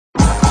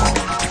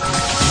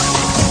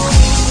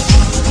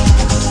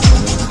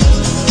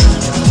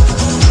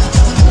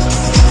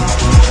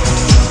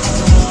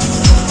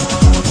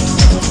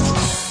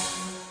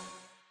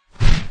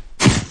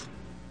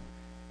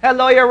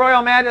Hello, Your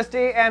Royal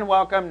Majesty, and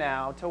welcome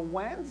now to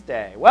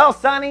Wednesday. Well,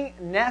 sunny,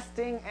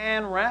 nesting,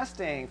 and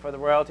resting for the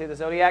royalty of the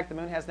zodiac. The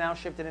moon has now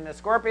shifted into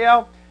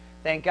Scorpio.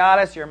 Thank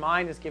Goddess, your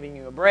mind is giving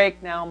you a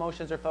break. Now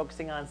emotions are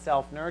focusing on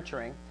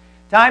self-nurturing.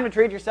 Time to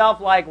treat yourself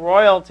like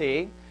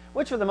royalty,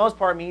 which for the most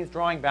part means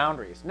drawing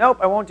boundaries. Nope,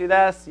 I won't do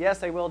this.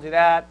 Yes, I will do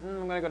that.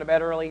 I'm going to go to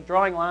bed early.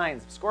 Drawing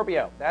lines.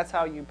 Scorpio, that's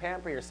how you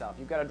pamper yourself.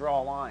 You've got to draw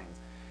lines.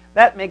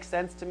 That makes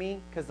sense to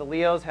me because the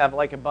Leos have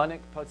like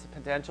abundant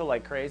potential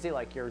like crazy,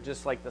 like you're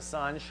just like the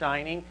sun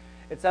shining.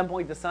 At some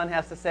point the sun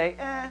has to say,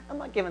 I'm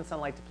not giving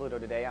sunlight to Pluto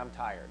today, I'm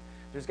tired.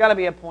 There's got to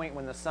be a point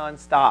when the sun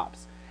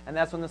stops, and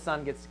that's when the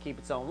sun gets to keep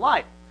its own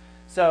light.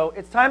 So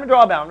it's time to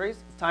draw boundaries,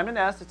 it's time to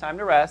nest, it's time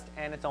to rest,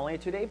 and it's only a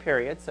 2-day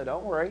period, so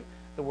don't worry,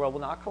 the world will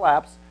not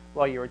collapse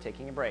while you are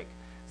taking a break.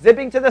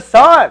 Zipping to the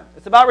sun,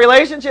 it's about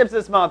relationships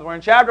this month. We're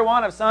in chapter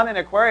 1 of Sun in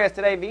Aquarius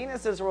today.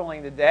 Venus is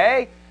ruling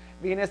today.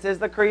 Venus is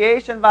the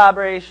creation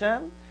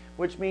vibration,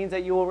 which means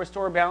that you will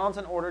restore balance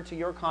and order to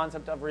your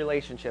concept of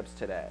relationships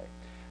today.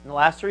 In the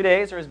last 3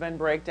 days, there has been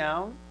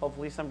breakdown,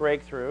 hopefully some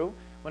breakthrough,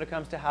 when it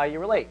comes to how you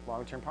relate.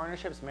 Long-term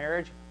partnerships,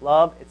 marriage,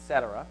 love,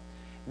 etc.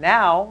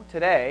 Now,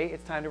 today,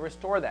 it's time to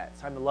restore that.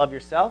 It's time to love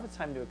yourself. It's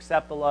time to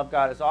accept the love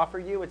God has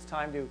offered you. It's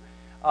time to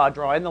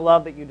draw in the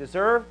love that you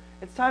deserve.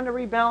 It's time to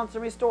rebalance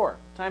and restore.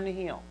 Time to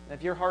heal. And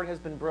if your heart has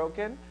been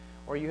broken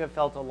or you have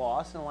felt a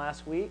loss in the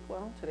last week,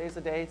 well, today's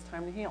the day it's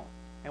time to heal.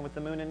 And with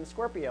the moon in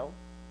Scorpio,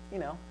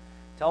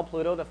 tell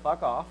Pluto to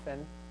fuck off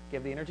and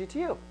give the energy to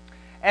you.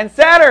 And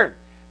Saturn.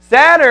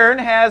 Saturn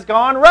has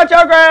gone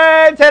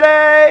retrograde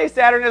today.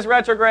 Saturn is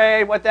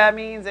retrograde. What that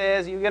means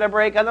is you get a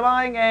break on the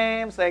mind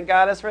games. Thank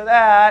Goddess for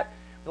that.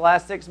 For the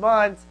last 6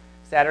 months,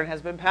 Saturn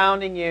has been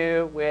pounding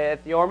you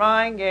with your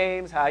mind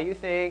games, how you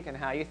think and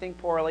how you think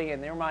poorly,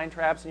 and your mind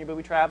traps and your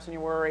booby traps and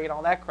your worry and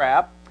all that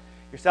crap.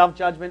 Your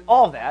self-judgment,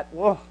 all of that.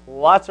 Whoa,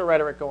 lots of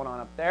rhetoric going on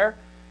up there.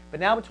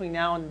 But now between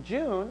now and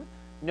June,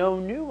 no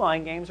new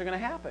mind games are going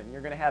to happen.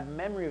 You're going to have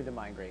memory of the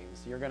mind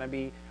games. You're going to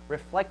be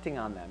reflecting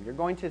on them. You're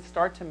going to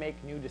start to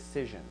make new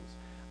decisions.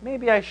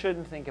 Maybe I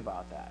shouldn't think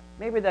about that.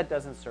 Maybe that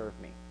doesn't serve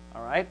me.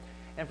 All right?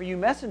 And for you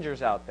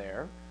messengers out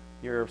there,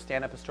 your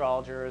stand-up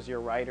astrologers, your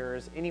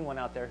writers, anyone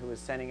out there who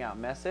is sending out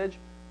message,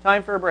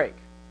 time for a break.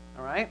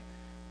 All right?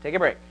 Take a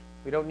break.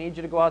 We don't need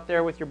you to go out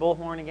there with your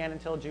bullhorn again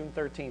until June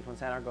 13th when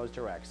Saturn goes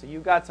direct. So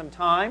you've got some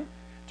time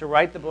to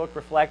write the book,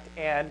 reflect,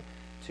 and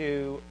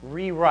to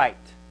rewrite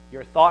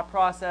your thought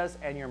process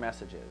and your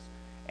messages.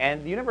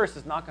 And the universe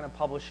is not going to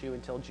publish you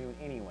until June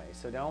anyway,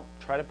 so don't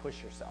try to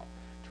push yourself.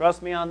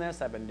 Trust me on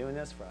this. I've been doing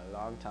this for a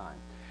long time.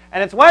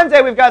 And it's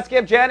Wednesday. We've got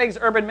Skip Jennings,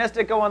 Urban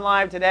Mystic, going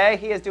live today.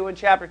 He is doing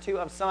Chapter 2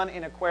 of Sun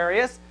in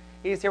Aquarius.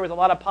 He's here with a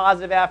lot of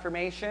positive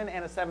affirmation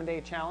and a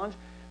 7-day challenge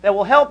that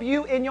will help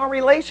you in your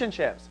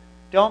relationships.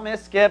 Don't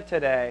miss Skip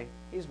today.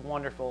 He's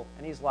wonderful,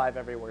 and he's live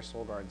everywhere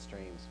Soul Garden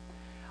streams.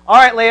 All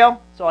right, Leo,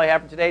 that's all I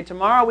have for today.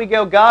 Tomorrow we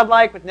go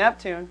godlike with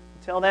Neptune.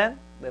 Until then,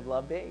 live,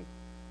 love, be.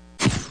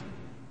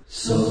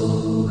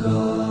 So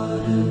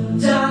God.